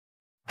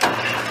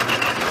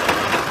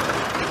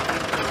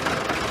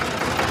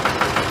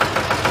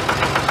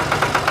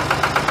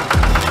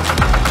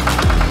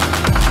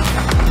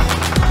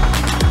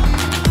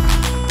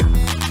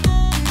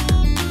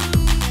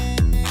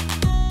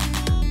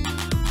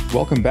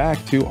Welcome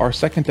back to our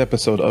second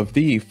episode of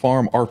the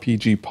Farm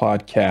RPG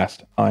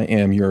podcast. I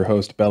am your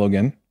host,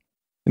 Belogan.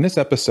 In this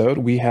episode,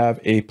 we have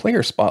a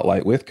player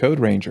spotlight with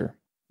coderanger.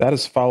 That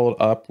is followed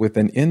up with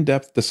an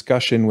in-depth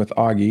discussion with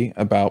Auggie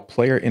about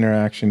player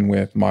interaction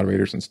with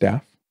moderators and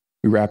staff.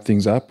 We wrap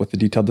things up with a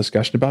detailed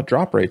discussion about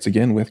drop rates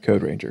again with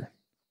coderanger.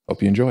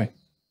 Hope you enjoy.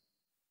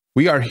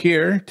 We are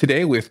here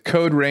today with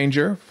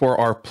coderanger for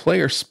our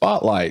player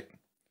spotlight.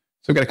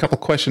 So we've got a couple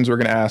questions we're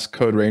going to ask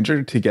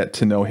coderanger to get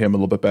to know him a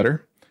little bit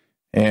better.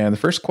 And the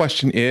first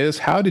question is,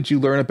 how did you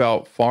learn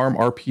about Farm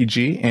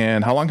RPG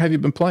and how long have you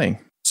been playing?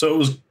 So it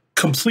was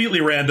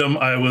completely random.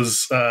 I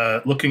was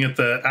looking at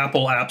the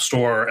Apple App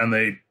Store and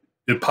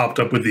it popped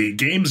up with the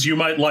games you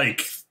might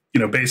like,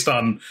 based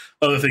on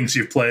other things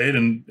you've played.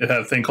 And it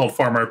had a thing called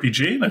Farm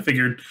RPG. And I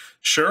figured,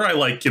 sure, I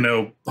like,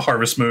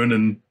 Harvest Moon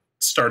and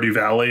Stardew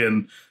Valley.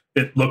 And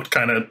it looked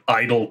kind of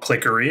idle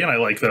clickery and I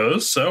like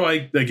those. So I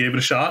gave it a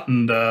shot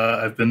and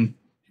I've been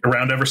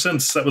around ever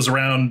since. That was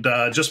around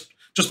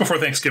just before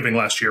Thanksgiving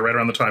last year, right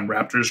around the time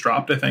Raptors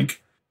dropped, I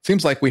think.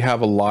 Seems like we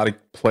have a lot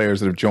of players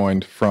that have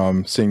joined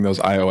from seeing those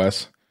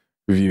iOS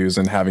reviews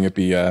and having it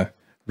be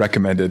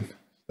recommended.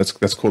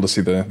 That's cool to see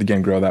the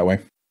game grow that way.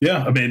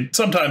 Yeah, I mean,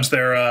 sometimes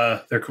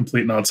they're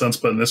complete nonsense,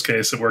 but in this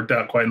case, it worked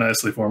out quite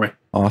nicely for me.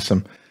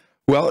 Awesome.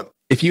 Well,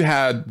 if you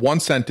had one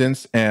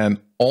sentence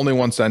and only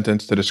one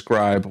sentence to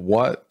describe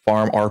what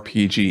Farm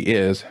RPG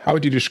is, how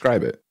would you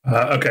describe it?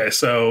 Okay,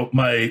 so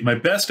my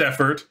best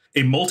effort,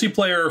 a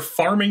multiplayer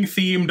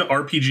farming-themed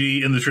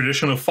RPG in the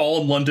tradition of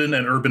Fallen London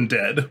and Urban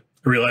Dead.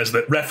 I realize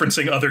that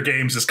referencing other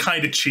games is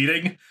kind of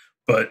cheating,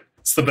 but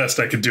it's the best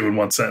I could do in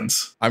one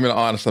sentence. I'm going to be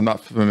honest, I'm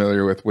not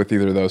familiar with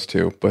either of those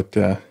two, but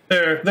they're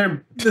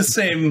the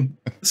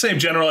same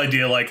general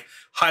idea, like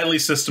highly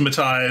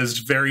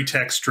systematized, very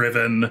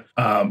text-driven,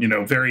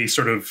 very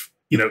sort of,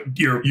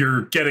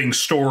 you're getting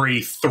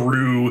story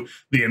through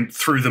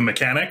the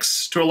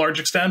mechanics to a large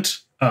extent.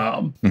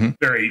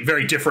 Very,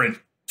 very different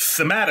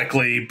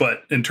thematically,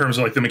 but in terms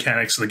of like the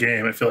mechanics of the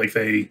game, I feel like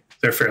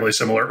they're fairly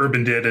similar.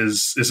 Urban Did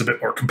is a bit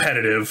more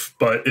competitive,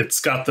 but it's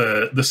got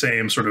the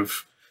same sort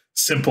of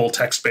simple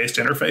text-based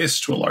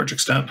interface to a large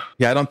extent.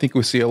 Yeah, I don't think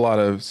we see a lot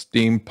of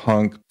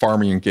steampunk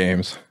farming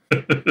games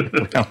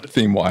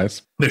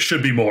theme-wise. There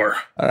should be more.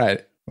 All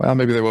right. Well,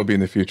 maybe there will be in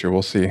the future.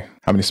 We'll see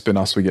how many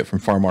spin-offs we get from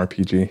Farm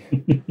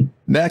RPG.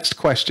 Next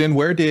question.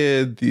 Where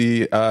did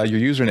your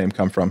username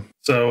come from?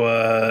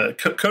 So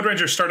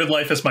coderanger started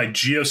life as my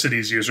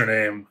GeoCities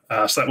username.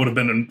 So that would have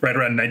been right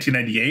around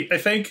 1998, I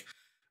think.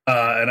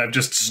 And I've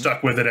just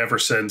stuck with it ever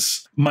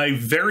since. My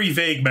very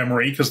vague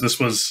memory, because this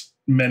was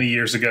many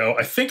years ago,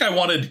 I think I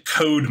wanted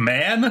Code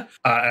Man,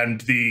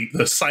 and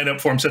the sign-up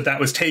form said that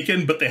was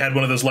taken, but they had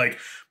one of those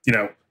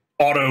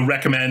auto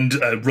recommend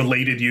a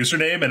related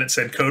username, and it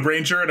said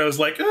coderanger, and I was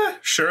like,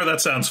 sure, that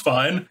sounds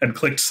fine, and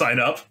clicked sign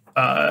up.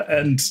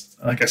 And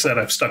like I said,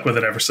 I've stuck with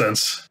it ever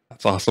since.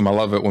 That's awesome. I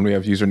love it when we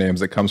have usernames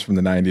that comes from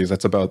the 90s.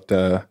 That's about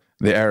the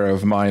era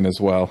of mine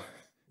as well.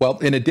 Well,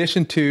 in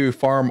addition to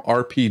Farm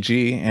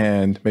RPG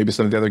and maybe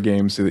some of the other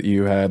games that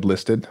you had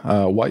listed,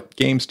 what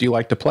games do you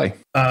like to play?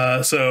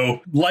 So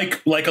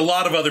like a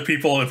lot of other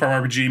people in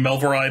Farm RPG,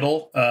 Melvor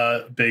Idol,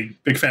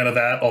 big fan of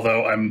that.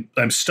 Although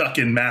I'm stuck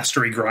in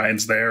mastery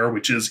grinds there,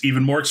 which is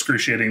even more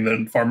excruciating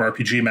than Farm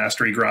RPG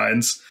mastery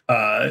grinds.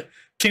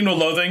 Kingdom of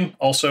Loathing,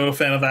 also a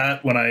fan of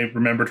that when I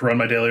remember to run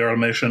my daily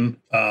automation.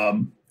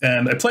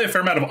 And I play a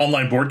fair amount of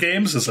online board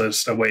games as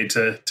just a way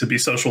to be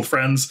social with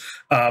friends.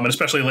 And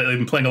especially lately, I've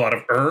been playing a lot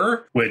of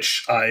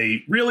which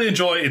I really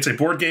enjoy. It's a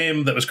board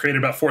game that was created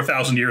about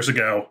 4,000 years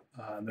ago.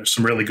 And there's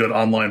some really good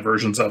online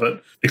versions of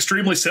it.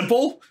 Extremely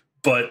simple,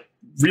 but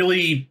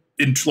really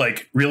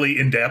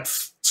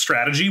in-depth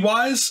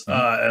strategy-wise,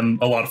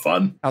 and a lot of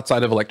fun.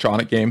 Outside of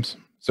electronic games,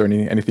 is there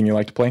anything you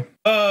like to play?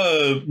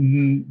 I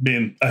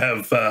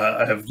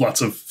have lots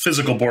of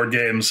physical board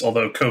games,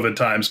 although COVID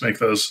times make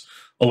those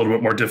a little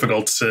bit more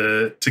difficult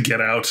to get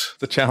out.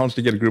 It's a challenge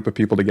to get a group of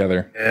people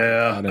together.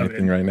 Yeah, not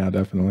anything right now,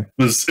 definitely.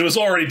 It was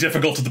already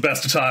difficult at the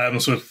best of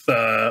times with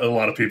a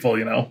lot of people.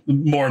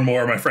 More and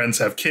more of my friends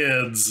have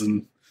kids,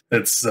 and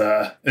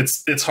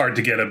it's hard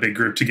to get a big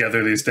group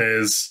together these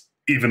days,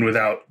 even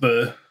without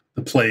the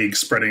plague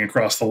spreading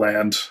across the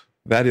land.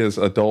 That is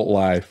adult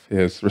life.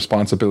 Is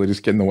responsibilities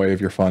get in the way of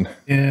your fun?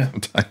 Yeah,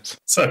 sometimes.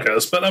 So it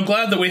goes. But I'm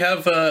glad that we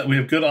have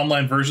good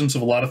online versions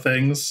of a lot of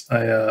things.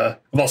 I've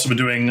also been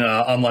doing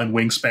online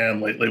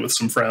Wingspan lately with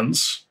some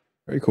friends.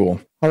 Very cool.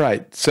 All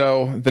right.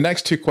 So the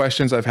next two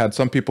questions, I've had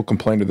some people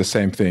complain to the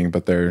same thing,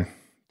 but there's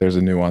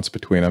a nuance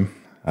between them.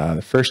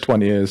 The first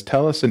one is,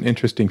 tell us an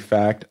interesting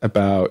fact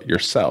about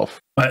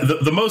yourself.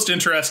 The most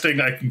interesting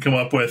I can come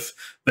up with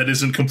that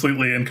isn't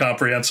completely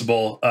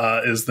incomprehensible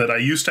is that I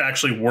used to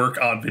actually work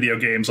on video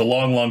games a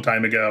long, long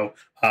time ago.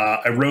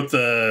 I wrote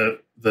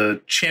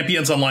the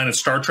Champions Online and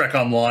Star Trek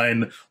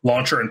Online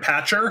launcher and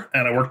patcher,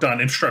 and I worked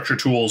on infrastructure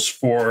tools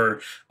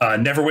for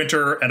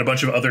Neverwinter and a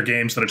bunch of other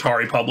games that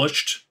Atari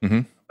published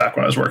back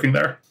when I was working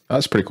there.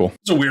 That's pretty cool.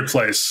 It's a weird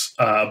place,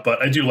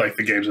 but I do like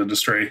the games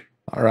industry.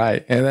 All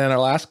right. And then our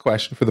last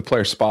question for the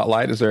player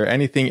spotlight. Is there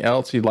anything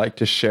else you'd like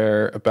to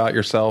share about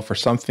yourself or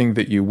something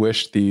that you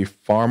wish the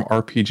Farm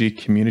RPG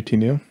community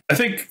knew? I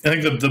think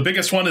the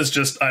biggest one is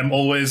just I'm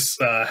always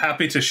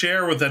happy to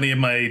share with any of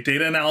my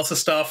data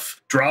analysis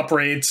stuff, drop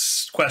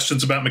rates,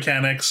 questions about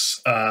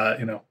mechanics.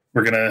 I'm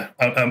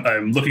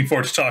looking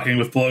forward to talking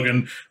with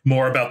Logan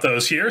more about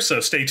those here.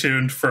 So stay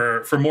tuned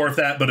for more of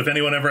that. But if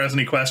anyone ever has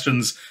any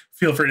questions,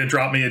 feel free to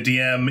drop me a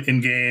DM in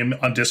game,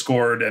 on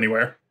Discord,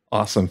 anywhere.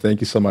 Awesome.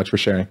 Thank you so much for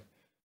sharing.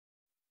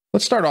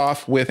 Let's start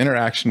off with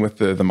interaction with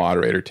the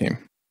moderator team.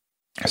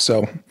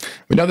 So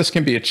we know this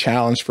can be a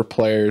challenge for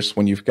players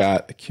when you've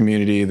got a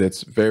community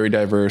that's very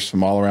diverse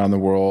from all around the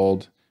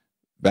world,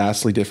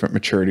 vastly different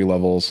maturity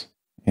levels.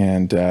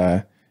 And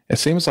it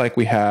seems like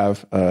we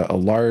have a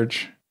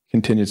large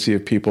contingency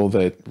of people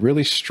that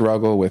really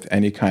struggle with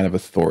any kind of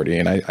authority.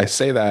 And I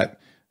say that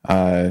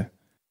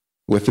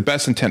with the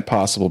best intent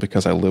possible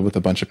because I live with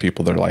a bunch of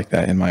people that are like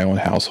that in my own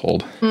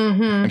household.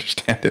 Mm-hmm. I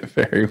understand it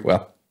very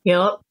well.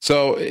 Yep.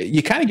 So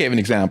you kind of gave an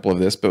example of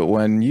this, but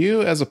when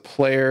you as a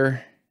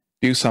player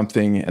do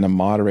something and a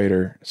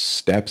moderator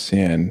steps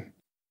in,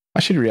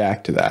 how should you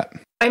react to that?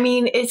 I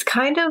mean, it's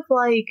kind of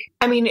like,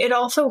 it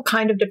also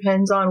kind of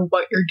depends on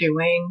what you're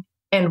doing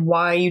and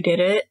why you did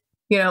it.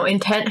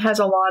 Intent has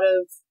a lot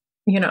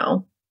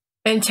of,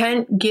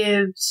 intent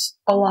gives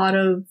a lot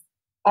of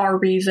our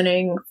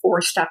reasoning for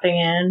stepping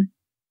in.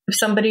 If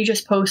somebody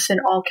just posts in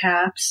all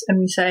caps and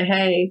we say,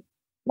 hey,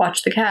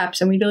 watch the caps,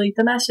 and we delete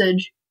the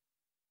message,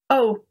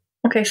 oh,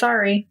 okay,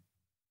 sorry.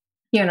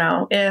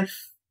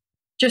 If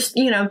just,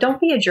 don't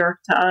be a jerk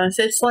to us.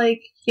 It's like,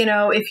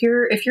 if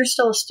you're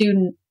still a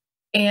student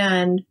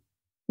and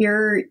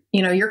you're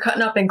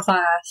cutting up in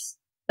class,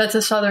 that's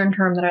a Southern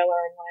term that I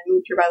learned when I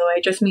moved here, by the way.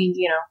 It just means,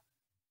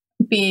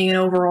 being an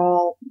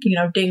overall,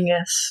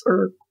 dingus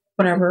or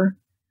whatever.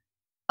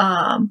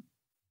 And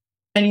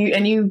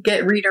you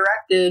get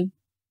redirected,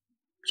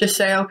 just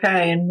say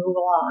okay and move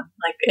along.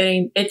 Like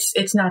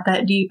it's not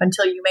that deep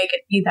until you make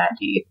it be that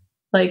deep.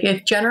 Like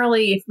if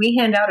we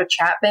hand out a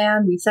chat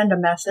ban, we send a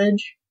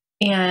message,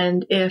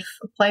 and if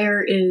a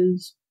player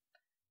is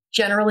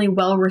generally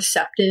well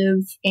receptive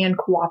and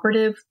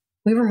cooperative,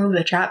 we remove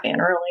the chat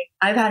ban early.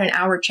 I've had an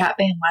hour chat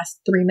ban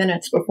last 3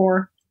 minutes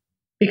before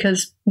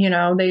because,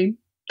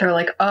 they're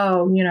like,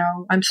 oh,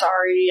 I'm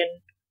sorry.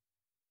 And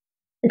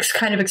it's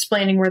kind of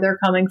explaining where they're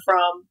coming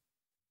from.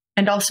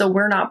 And also,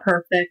 we're not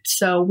perfect.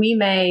 So we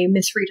may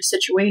misread a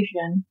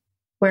situation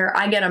where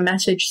I get a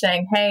message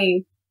saying,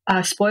 hey,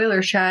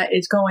 spoiler chat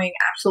is going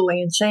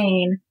absolutely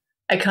insane.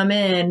 I come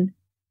in,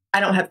 I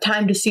don't have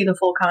time to see the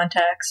full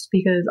context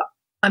because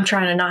I'm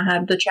trying to not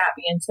have the chat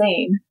be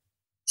insane.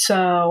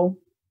 So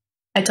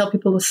I tell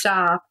people to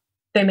stop.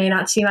 They may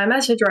not see my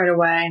message right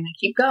away and they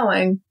keep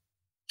going.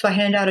 So I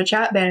hand out a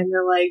chat ban and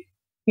they're like,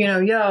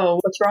 yo,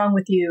 what's wrong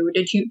with you?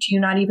 Do you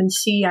not even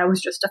see I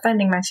was just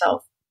defending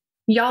myself?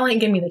 Y'all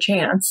ain't give me the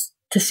chance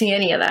to see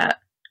any of that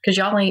because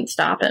y'all ain't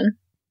stopping.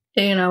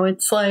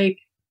 It's like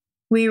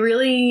we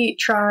really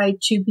try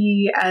to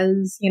be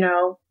as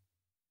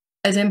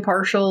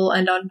impartial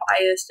and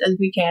unbiased as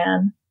we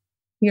can,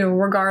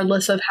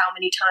 regardless of how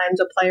many times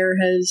a player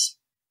has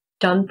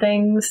done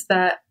things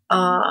that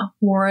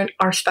warrant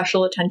our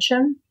special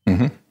attention.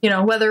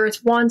 Mm-hmm. Whether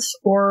it's once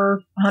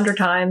or 100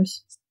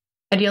 times.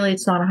 Ideally,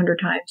 it's not 100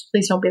 times.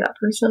 Please don't be that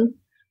person.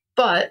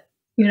 But,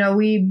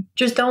 we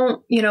just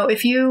don't,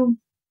 if you,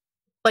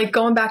 like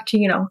going back to,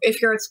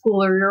 if you're at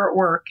school or you're at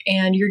work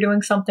and you're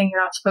doing something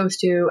you're not supposed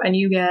to and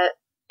you get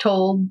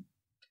told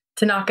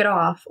to knock it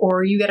off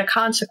or you get a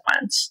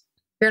consequence,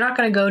 you're not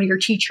going to go to your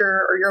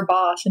teacher or your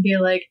boss and be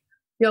like,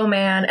 yo,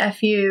 man,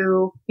 F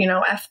you,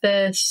 F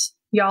this,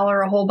 y'all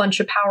are a whole bunch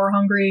of power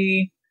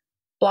hungry,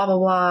 blah, blah,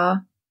 blah.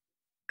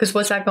 Because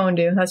what's that going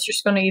to do? That's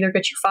just going to either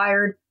get you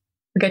fired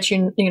or get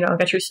you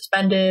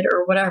suspended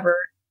or whatever.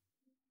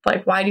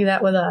 Like, why do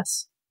that with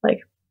us? Like,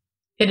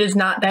 it is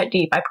not that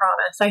deep, I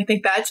promise. I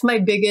think that's my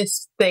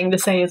biggest thing to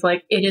say is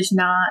like, it is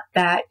not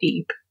that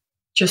deep.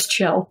 Just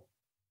chill.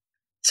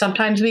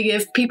 Sometimes we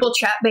give people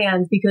chat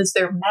bans because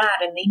they're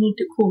mad and they need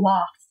to cool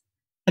off.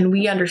 And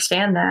we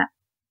understand that.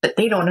 But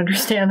they don't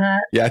understand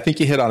that. Yeah, I think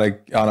you hit on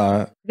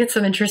a get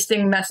some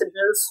interesting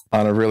messages.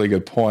 On a really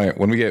good point.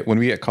 When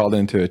we get called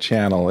into a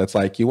channel, it's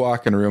like you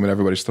walk in a room and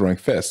everybody's throwing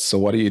fists. So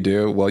what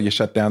do? Well, you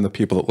shut down the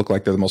people that look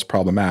like they're the most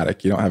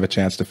problematic. You don't have a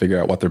chance to figure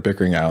out what they're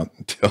bickering out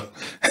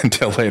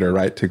until later,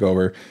 right? To go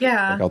over,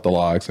 check out the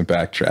logs and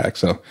backtrack.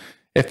 So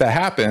if that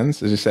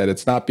happens, as you said,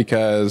 it's not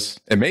because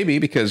it may be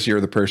because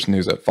you're the person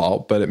who's at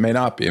fault, but it may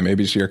not be.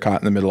 Maybe you're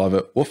caught in the middle of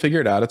it. We'll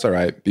figure it out. It's all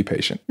right. Be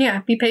patient. Yeah,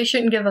 be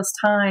patient and give us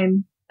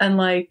time. And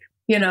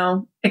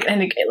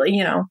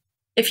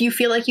if you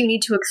feel like you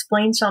need to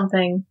explain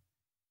something,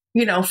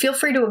 feel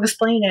free to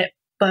explain it,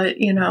 but,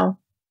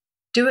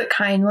 do it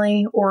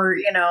kindly. Or,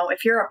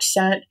 if you're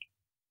upset,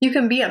 you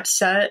can be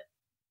upset,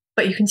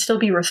 but you can still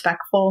be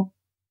respectful.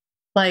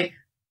 Like,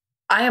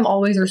 I am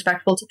always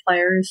respectful to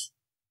players,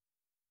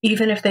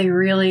 even if they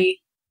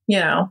really,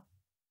 are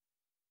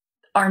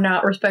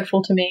not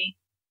respectful to me.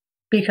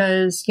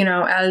 Because,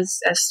 as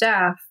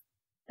staff,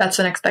 that's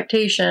an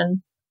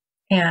expectation.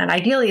 And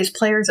ideally, as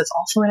players, it's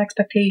also an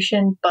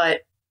expectation,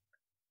 but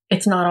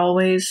it's not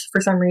always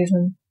for some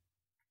reason.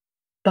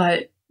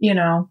 But, you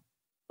know,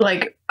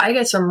 like, I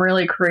get some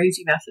really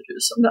crazy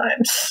messages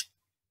sometimes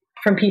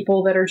from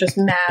people that are just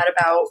mad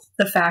about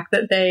the fact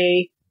that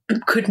they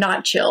could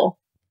not chill.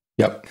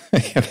 Yep,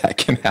 that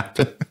can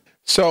happen.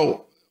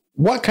 So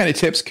what kind of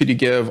tips could you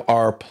give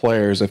our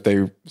players if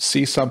they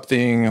see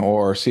something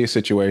or see a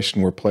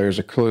situation where players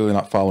are clearly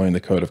not following the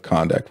code of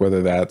conduct,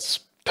 whether that's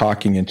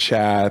talking in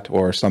chat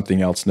or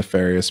something else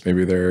nefarious?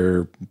 Maybe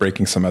they're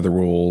breaking some other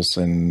rules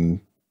and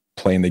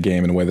playing the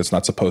game in a way that's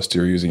not supposed to,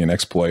 or using an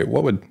exploit.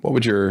 What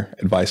would your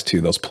advice to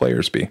those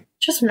players be?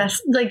 Just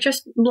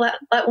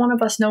let one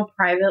of us know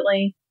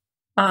privately.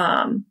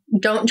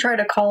 Don't try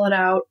to call it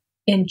out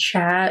in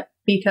chat,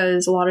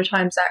 because a lot of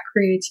times that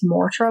creates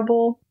more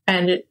trouble,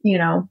 and we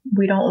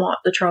don't want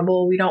the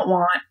trouble. We don't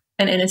want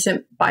an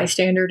innocent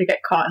bystander to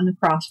get caught in the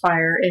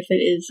crossfire if it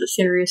is a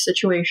serious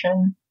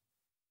situation.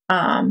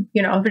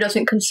 If it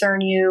doesn't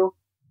concern you,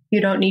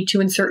 you don't need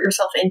to insert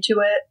yourself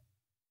into it.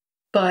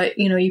 But,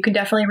 you can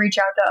definitely reach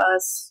out to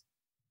us.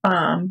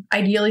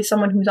 Ideally,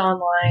 someone who's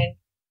online.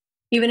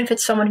 Even if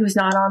it's someone who's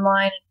not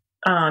online,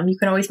 you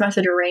can always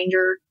message a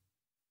ranger,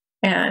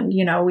 and,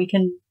 we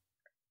can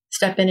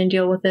step in and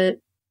deal with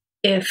it.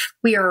 If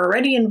we are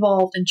already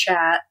involved in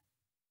chat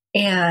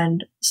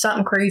and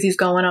something crazy is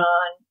going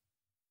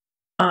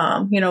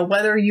on,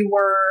 whether you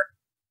were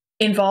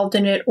involved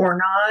in it or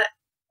not,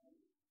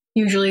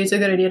 usually it's a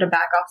good idea to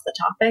back off the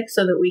topic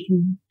so that we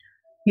can,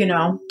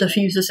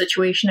 diffuse the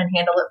situation and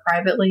handle it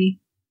privately.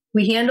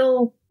 We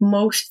handle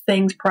most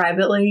things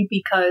privately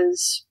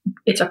because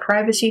it's a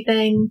privacy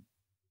thing.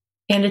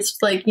 And it's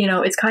like,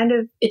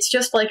 it's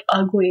just like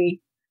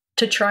ugly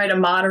to try to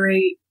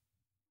moderate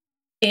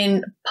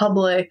in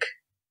public,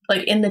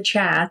 like in the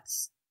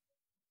chats.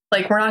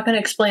 Like, we're not going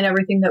to explain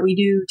everything that we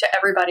do to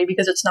everybody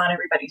because it's not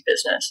everybody's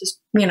business,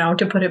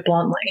 to put it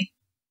bluntly.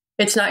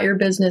 It's not your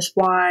business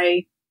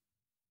why,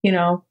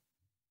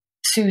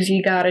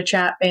 Susie got a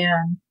chat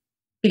ban,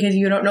 because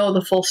you don't know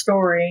the full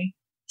story.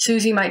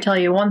 Susie might tell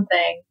you one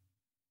thing,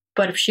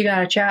 but if she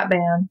got a chat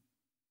ban,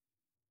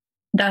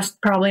 that's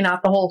probably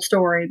not the whole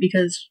story,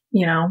 because,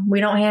 we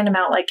don't hand them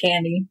out like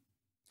candy.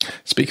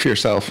 Speak for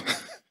yourself.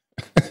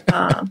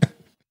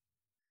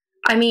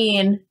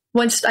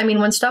 When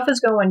stuff is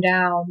going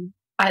down,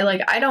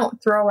 I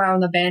don't throw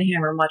out the ban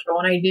hammer much, but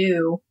when I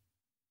do,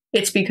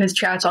 it's because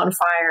chat's on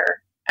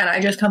fire, and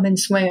I just come in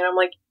swinging. I'm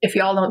like, if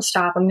y'all don't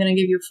stop, I'm going to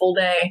give you a full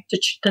day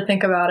to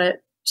think about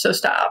it. So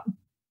stop.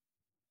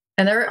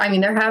 And there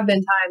have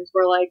been times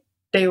where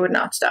they would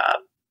not stop,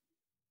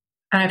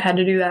 and I've had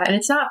to do that, and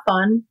it's not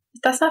fun.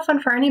 That's not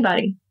fun for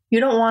anybody. You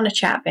don't want a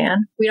chat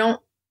ban. We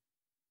don't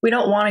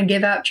want to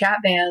give out chat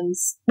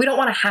bans. We don't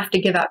want to have to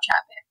give out chat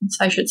bans,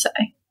 I should say.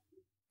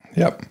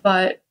 Yep.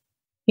 But,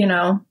 we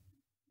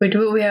do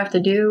what we have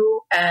to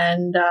do.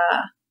 And,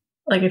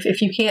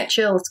 if you can't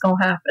chill, it's going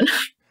to happen.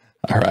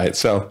 All right.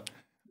 So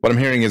what I'm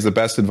hearing is the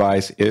best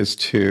advice is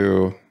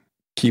to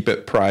keep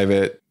it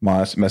private,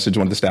 message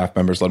one of the staff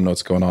members, let them know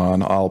what's going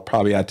on. I'll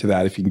probably add to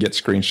that, if you can get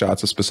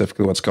screenshots of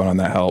specifically what's going on,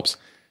 that helps. It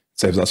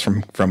saves us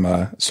from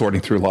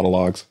sorting through a lot of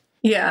logs.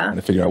 Yeah. And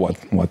to figure out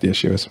what the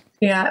issue is.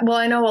 Yeah. Well,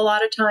 I know a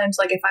lot of times,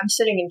 if I'm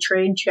sitting in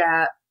trade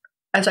chat,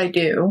 as I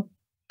do,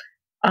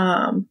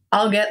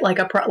 I'll get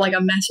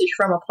a message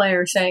from a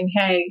player saying,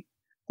 "Hey,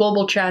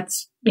 global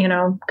chat's,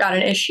 got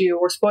an issue,"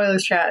 or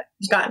spoilers chat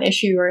has got an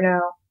issue right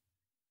now.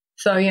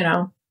 So,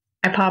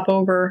 I pop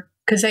over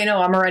because they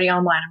know I'm already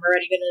online. I'm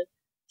already going to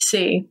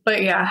see.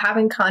 But yeah,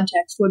 having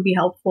context would be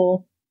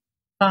helpful.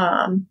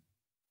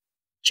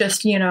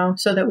 Just,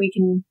 so that we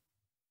can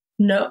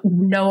know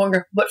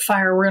what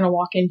fire we're going to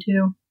walk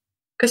into.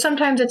 Because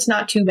sometimes it's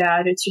not too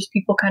bad. It's just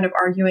people kind of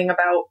arguing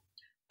about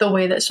the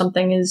way that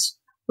something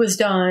was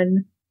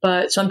done.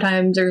 But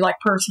sometimes there's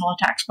personal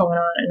attacks going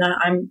on,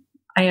 and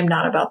I am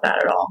not about that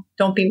at all.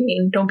 Don't be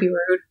mean. Don't be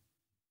rude.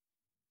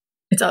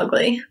 It's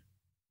ugly.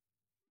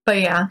 But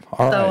yeah.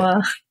 All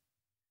right.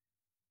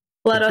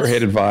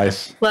 Great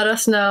advice. Let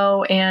us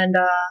know, and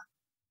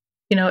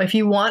if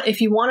you want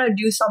to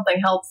do something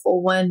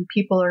helpful when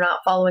people are not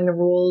following the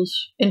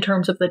rules in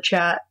terms of the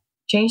chat,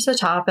 change the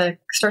topic.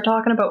 Start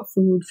talking about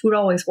food. Food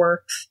always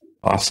works.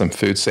 Awesome.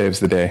 Food saves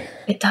the day.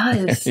 It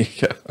does. There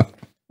you go.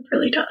 It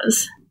really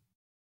does.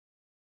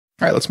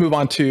 All right, let's move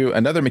on to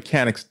another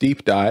mechanics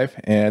deep dive.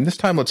 And this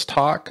time, let's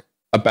talk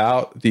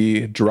about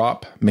the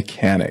drop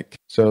mechanic.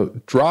 So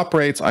drop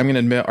rates, I'm going to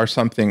admit, are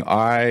something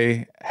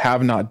I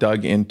have not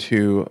dug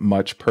into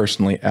much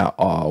personally at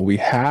all. We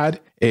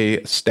had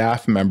a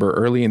staff member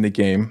early in the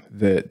game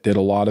that did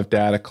a lot of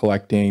data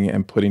collecting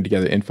and putting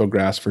together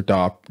infographics for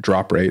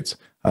drop rates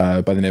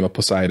by the name of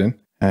Poseidon.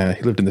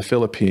 He lived in the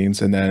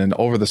Philippines, and then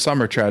over the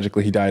summer,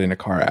 tragically, he died in a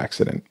car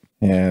accident.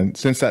 And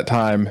since that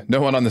time,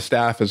 no one on the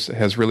staff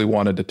has really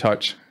wanted to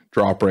touch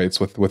drop rates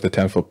with a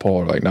 10-foot pole.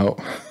 We're like, no,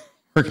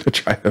 we're going to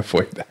try to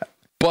avoid that.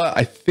 But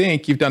I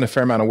think you've done a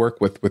fair amount of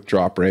work with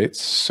drop rates.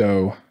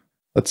 So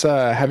Let's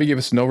have you give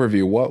us an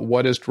overview.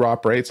 What is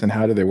drop rates and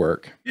how do they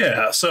work?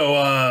 Yeah, so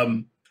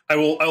I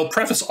will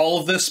preface all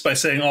of this by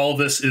saying all of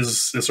this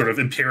is sort of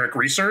empiric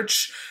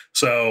research.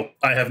 So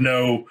I have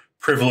no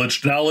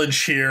privileged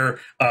knowledge here.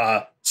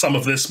 Some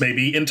of this may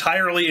be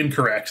entirely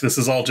incorrect. This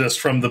is all just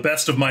from the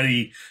best of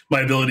my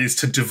abilities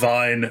to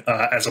divine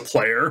as a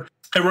player.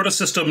 I wrote a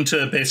system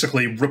to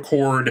basically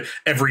record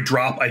every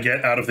drop I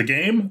get out of the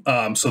game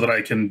so that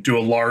I can do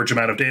a large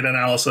amount of data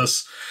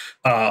analysis.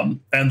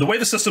 And the way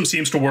the system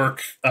seems to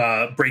work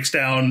breaks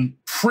down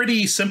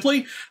pretty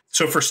simply.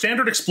 So for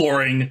standard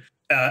exploring,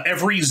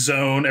 every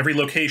zone, every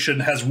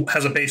location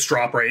has a base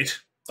drop rate.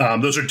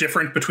 Those are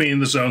different between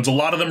the zones. A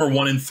lot of them are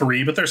 1 in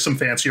 3, but there's some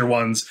fancier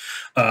ones.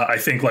 I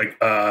think like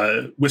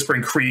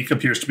Whispering Creek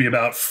appears to be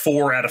about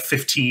 4 out of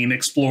 15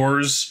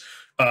 explorers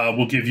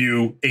will give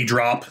you a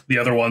drop. The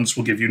other ones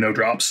will give you no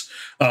drops.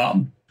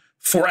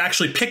 For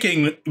actually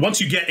picking, once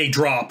you get a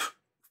drop,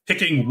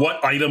 picking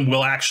what item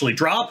will actually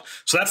drop.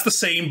 So that's the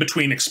same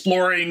between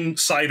exploring,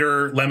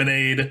 cider,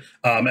 lemonade,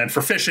 and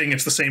for fishing,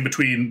 it's the same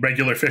between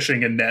regular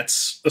fishing and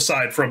nets,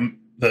 aside from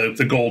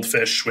the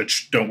goldfish,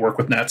 which don't work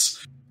with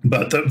nets.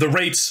 But the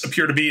rates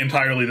appear to be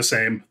entirely the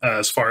same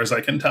as far as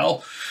I can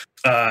tell.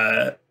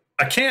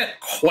 I can't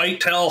quite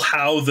tell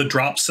how the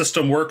drop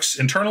system works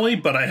internally,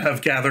 but I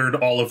have gathered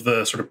all of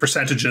the sort of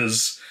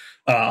percentages.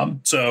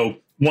 So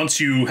once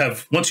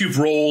you've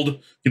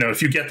rolled,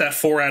 if you get that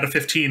 4 out of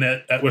 15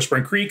 at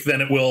Whispering Creek, then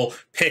it will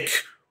pick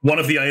one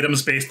of the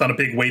items based on a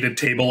big weighted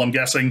table, I'm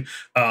guessing.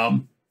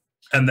 And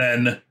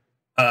then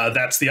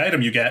that's the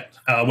item you get.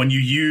 When you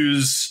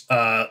use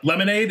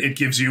Lemonade, it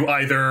gives you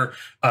either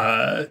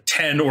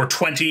 10 or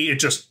 20. It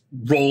just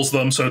rolls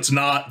them, so it's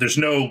not there's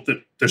no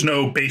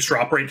base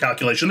drop rate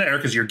calculation there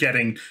because you're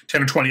getting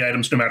 10 or 20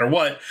 items no matter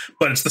what.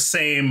 But it's the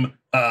same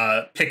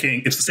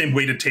picking. It's the same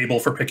weighted table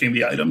for picking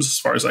the items, as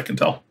far as I can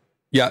tell.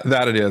 Yeah,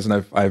 that it is,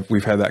 and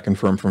we've had that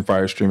confirmed from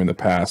Firestream in the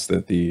past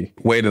that the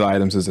weighted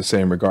items is the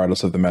same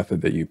regardless of the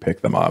method that you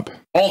pick them up.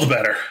 All the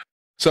better.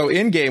 So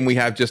in game, we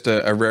have just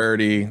a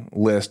rarity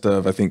list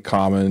of, I think,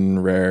 common,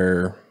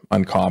 rare,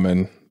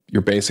 uncommon,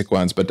 your basic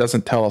ones, but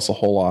doesn't tell us a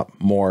whole lot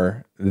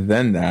more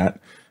than that.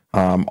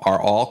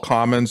 Are all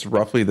commons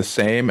roughly the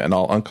same and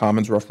all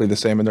uncommons roughly the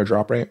same in their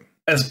drop rate?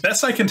 As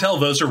best I can tell,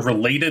 those are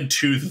related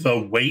to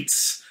the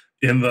weights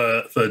in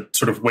the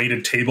sort of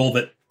weighted table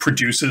that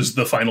produces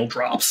the final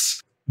drops.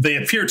 They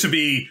appear to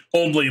be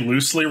only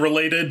loosely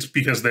related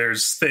because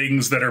there's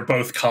things that are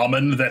both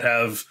common that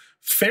have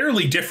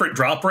fairly different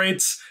drop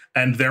rates.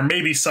 And there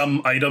may be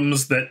some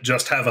items that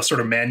just have a sort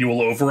of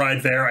manual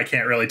override there. I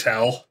can't really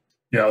tell.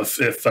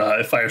 If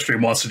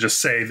Firestream wants to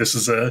just say this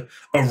is a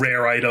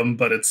rare item,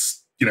 but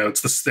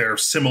they're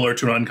similar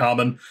to an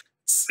uncommon,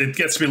 it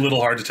gets to be a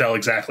little hard to tell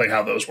exactly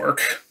how those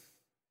work.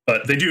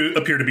 But they do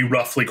appear to be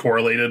roughly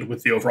correlated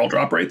with the overall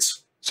drop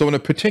rates. So in a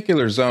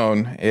particular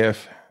zone,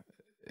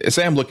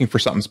 say I'm looking for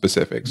something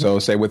specific. So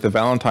say with the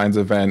Valentine's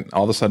event,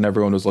 all of a sudden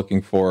everyone was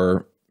looking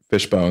for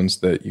fish bones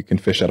that you can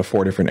fish out of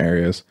 4 different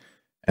areas,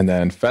 and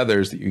then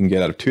feathers that you can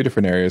get out of 2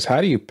 different areas.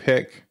 How do you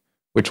pick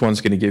which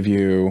one's going to give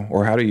you,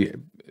 or how do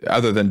you,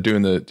 other than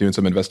doing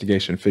some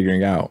investigation,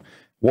 figuring out,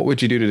 what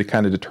would you do to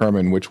kind of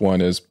determine which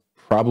one is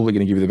probably going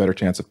to give you the better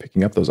chance of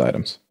picking up those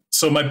items?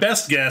 So my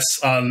best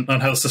guess on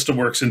how the system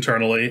works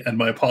internally, and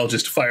my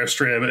apologies to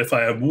Firestream if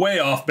I am way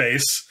off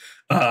base,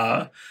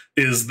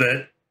 is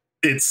that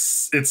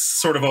it's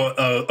sort of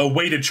a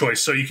weighted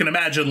choice. So you can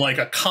imagine like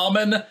a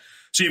common.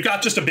 So you've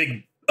got just a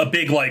big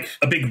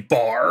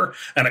bar,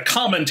 and a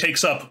common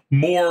takes up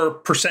more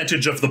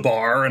percentage of the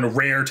bar, and a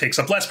rare takes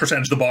up less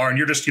percentage of the bar, and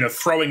you're just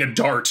throwing a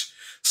dart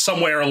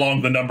somewhere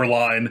along the number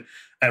line,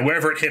 and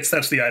wherever it hits,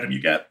 that's the item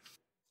you get.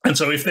 And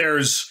so if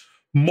there's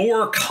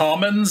more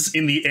commons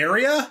in the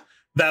area,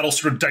 that'll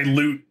sort of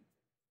dilute.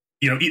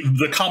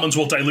 The commons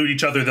will dilute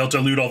each other. They'll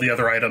dilute all the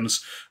other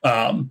items.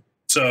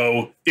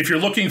 So if you're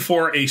looking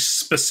for a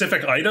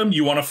specific item,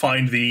 you want to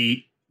find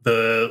the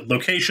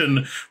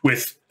location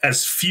with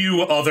as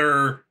few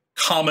other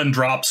common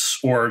drops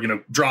or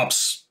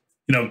drops,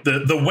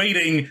 the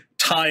weighting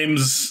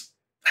times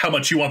how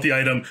much you want the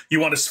item. You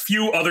want as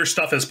few other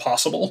stuff as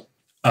possible.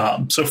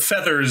 So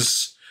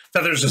feathers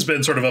has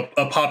been sort of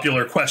a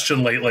popular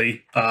question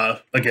lately,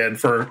 again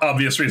for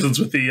obvious reasons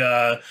with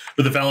the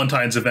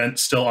Valentine's event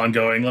still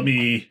ongoing.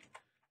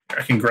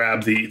 I can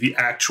grab the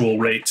actual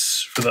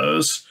rates for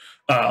those.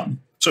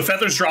 So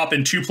feathers drop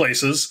in 2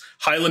 places,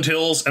 Highland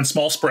Hills and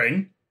Small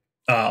Spring.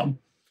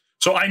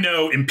 So I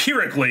know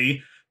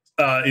empirically,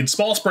 in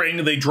Small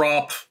Spring, they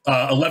drop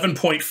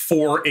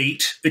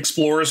 11.48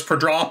 explorers per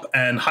drop,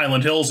 and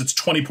Highland Hills, it's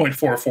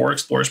 20.44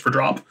 explorers per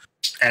drop.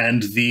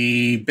 And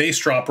the base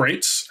drop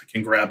rates, I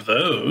can grab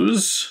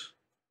those.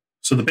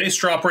 So the base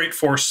drop rate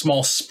for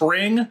Small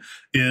Spring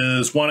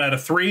is 1 out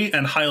of 3,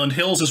 and Highland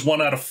Hills is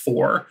 1 out of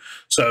 4.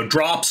 So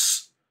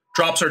drops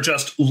are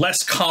just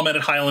less common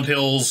at Highland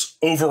Hills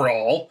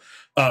overall.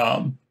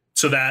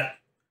 So that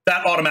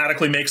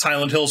automatically makes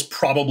Highland Hills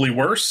probably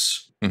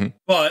worse. Mm-hmm.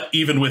 But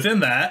even within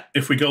that,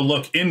 if we go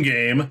look in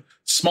game,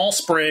 Small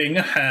Spring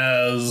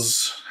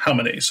has how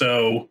many?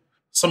 So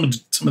some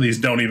of these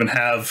don't even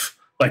have,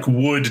 like,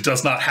 wood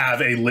does not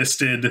have a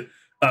listed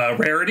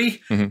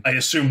rarity. I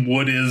assume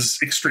wood is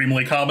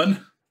extremely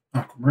common.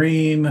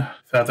 Aquamarine,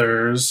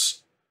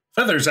 feathers.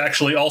 Feathers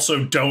actually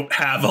also don't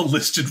have a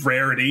listed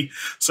rarity,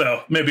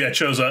 so maybe I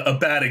chose a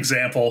bad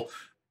example.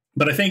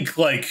 But I think,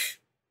 like,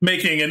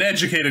 making an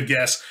educated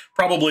guess,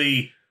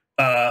 probably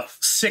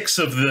 6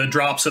 of the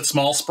drops at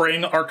Small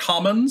Spring are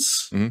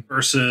commons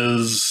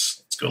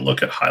versus, let's go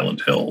look at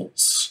Highland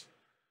Hills.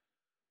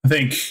 I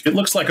think it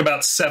looks like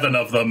about 7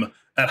 of them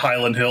at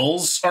Highland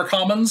Hills are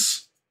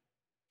commons.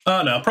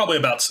 No, probably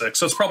about 6.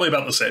 So it's probably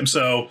about the same.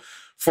 So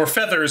for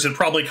feathers, it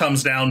probably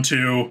comes down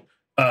to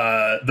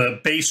the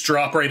base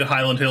drop rate at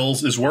Highland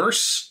Hills is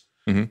worse.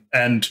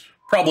 And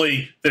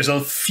probably there's a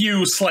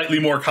few slightly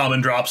more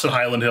common drops at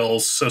Highland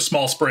Hills. So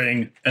Small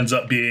Spring ends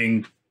up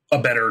being a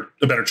better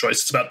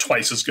choice. It's about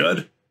twice as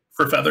good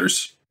for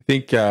feathers. I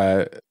think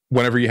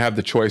whenever you have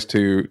the choice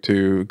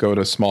to go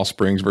to Small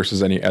Springs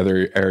versus any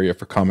other area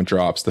for common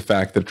drops, the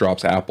fact that it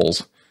drops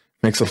apples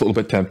makes it a little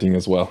bit tempting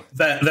as well.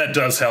 That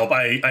does help.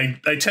 I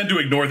tend to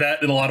ignore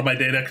that in a lot of my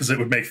data because it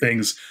would make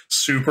things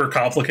super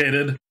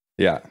complicated.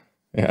 Yeah,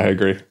 I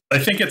agree. I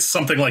think it's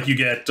something like you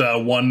get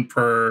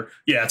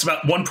it's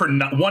about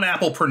one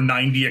apple per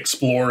 90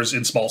 explores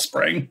in Small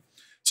Spring.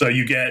 So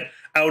you get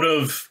out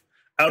of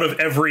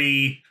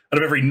every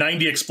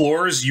 90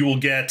 explores, you will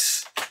get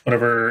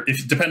whatever.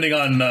 If depending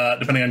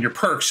on your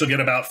perks, you'll get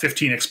about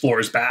 15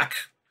 explores back.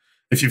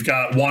 If you've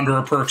got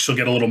Wanderer perks, you'll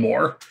get a little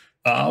more.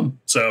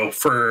 So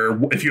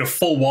if you have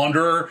full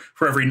Wanderer,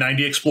 for every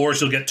 90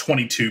 explores, you'll get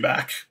 22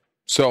 back.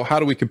 So how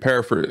do we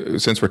compare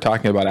since we're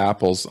talking about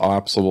apples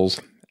also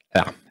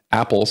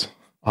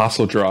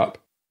drop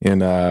in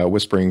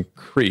Whispering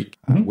Creek?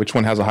 Which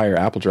one has a higher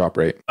apple drop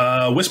rate?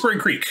 Whispering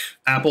Creek,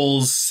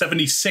 apples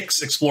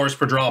 76 explores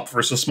per drop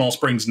versus Small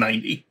Springs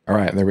 90. All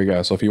right, there we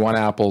go. So if you want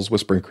apples,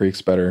 Whispering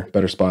Creek's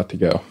better spot to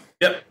go.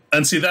 Yep.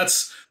 And see,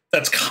 that's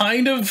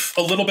kind of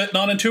a little bit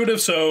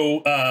non-intuitive.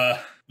 So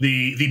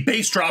the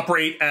base drop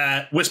rate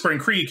at Whispering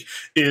Creek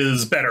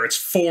is better. It's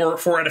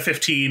 4 out of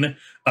 15,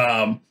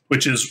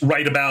 which is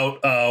right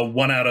about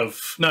 1 out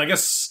of. No, I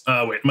guess.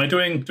 Wait, am I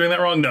doing that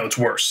wrong? No, it's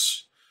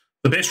worse.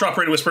 The base drop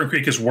rate at Whispering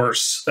Creek is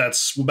worse.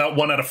 That's about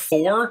 1 out of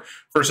 4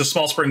 versus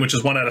Small Spring, which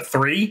is 1 out of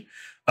 3.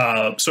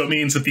 So it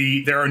means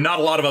that there are not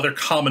a lot of other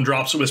common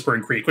drops at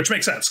Whispering Creek, which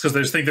makes sense because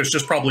there's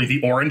just probably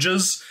the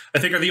oranges, I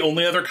think, are the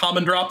only other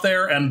common drop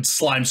there, and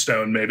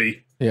Slimestone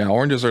maybe. Yeah,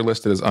 oranges are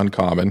listed as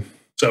uncommon.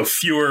 So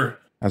fewer.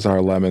 As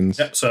are lemons.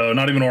 Yep, so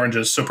not even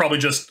oranges. So probably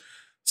just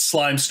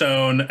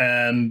Slimestone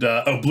and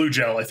Blue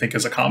Gel, I think,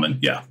 is a common.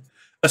 Yeah.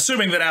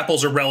 Assuming that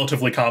apples are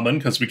relatively common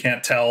because we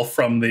can't tell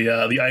from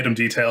the item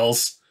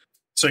details.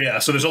 So yeah,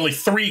 so there's only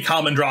 3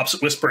 common drops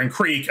at Whispering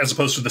Creek as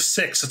opposed to the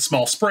 6 at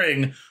Small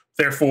Spring.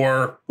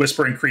 Therefore,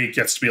 Whispering Creek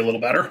gets to be a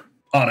little better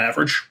on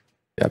average.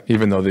 Yep,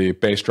 even though the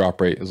base drop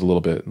rate is a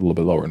little bit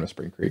lower in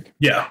Whispering Creek.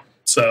 Yeah,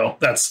 so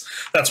that's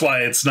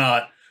why it's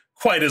not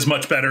quite as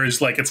much better.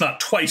 As like, it's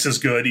not twice as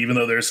good, even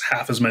though there's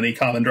half as many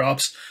common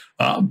drops.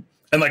 And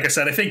like I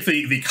said, I think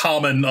the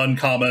common,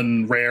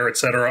 uncommon, rare,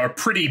 etc. are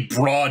pretty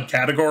broad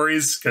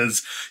categories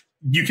because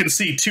you can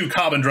see 2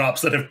 common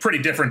drops that have pretty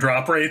different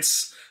drop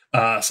rates.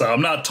 So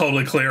I'm not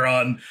totally clear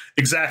on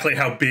exactly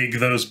how big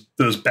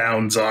those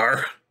bounds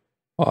are.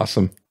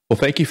 Awesome. Well,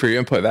 thank you for your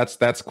input.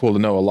 That's cool to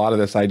know. A lot of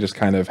this I just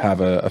kind of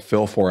have a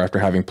feel for after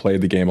having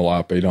played the game a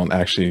lot, but you don't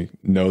actually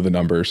know the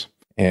numbers.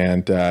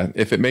 And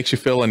if it makes you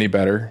feel any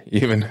better,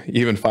 even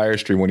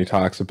Firestream, when he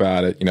talks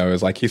about it,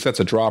 is like he sets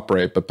a drop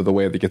rate, but the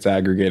way that gets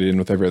aggregated in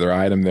with every other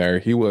item there,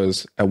 he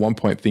was at one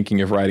point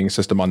thinking of writing a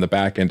system on the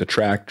back end to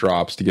track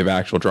drops to give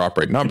actual drop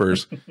rate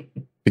numbers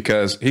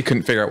because he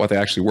couldn't figure out what they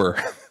actually were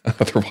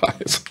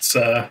otherwise.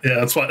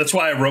 That's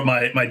why I wrote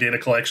my data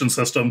collection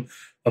system.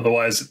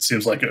 Otherwise, it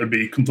seems like it would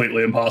be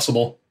completely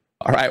impossible.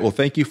 All right. Well,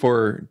 thank you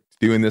for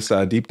doing this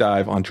deep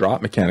dive on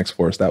drop mechanics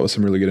for us. That was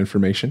some really good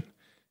information.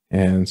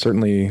 And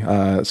certainly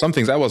some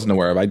things I wasn't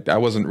aware of. I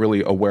wasn't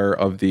really aware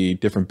of the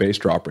different base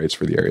drop rates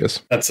for the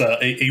areas. That's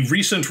a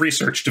recent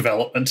research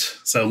development.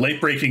 So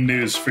late breaking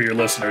news for your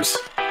listeners.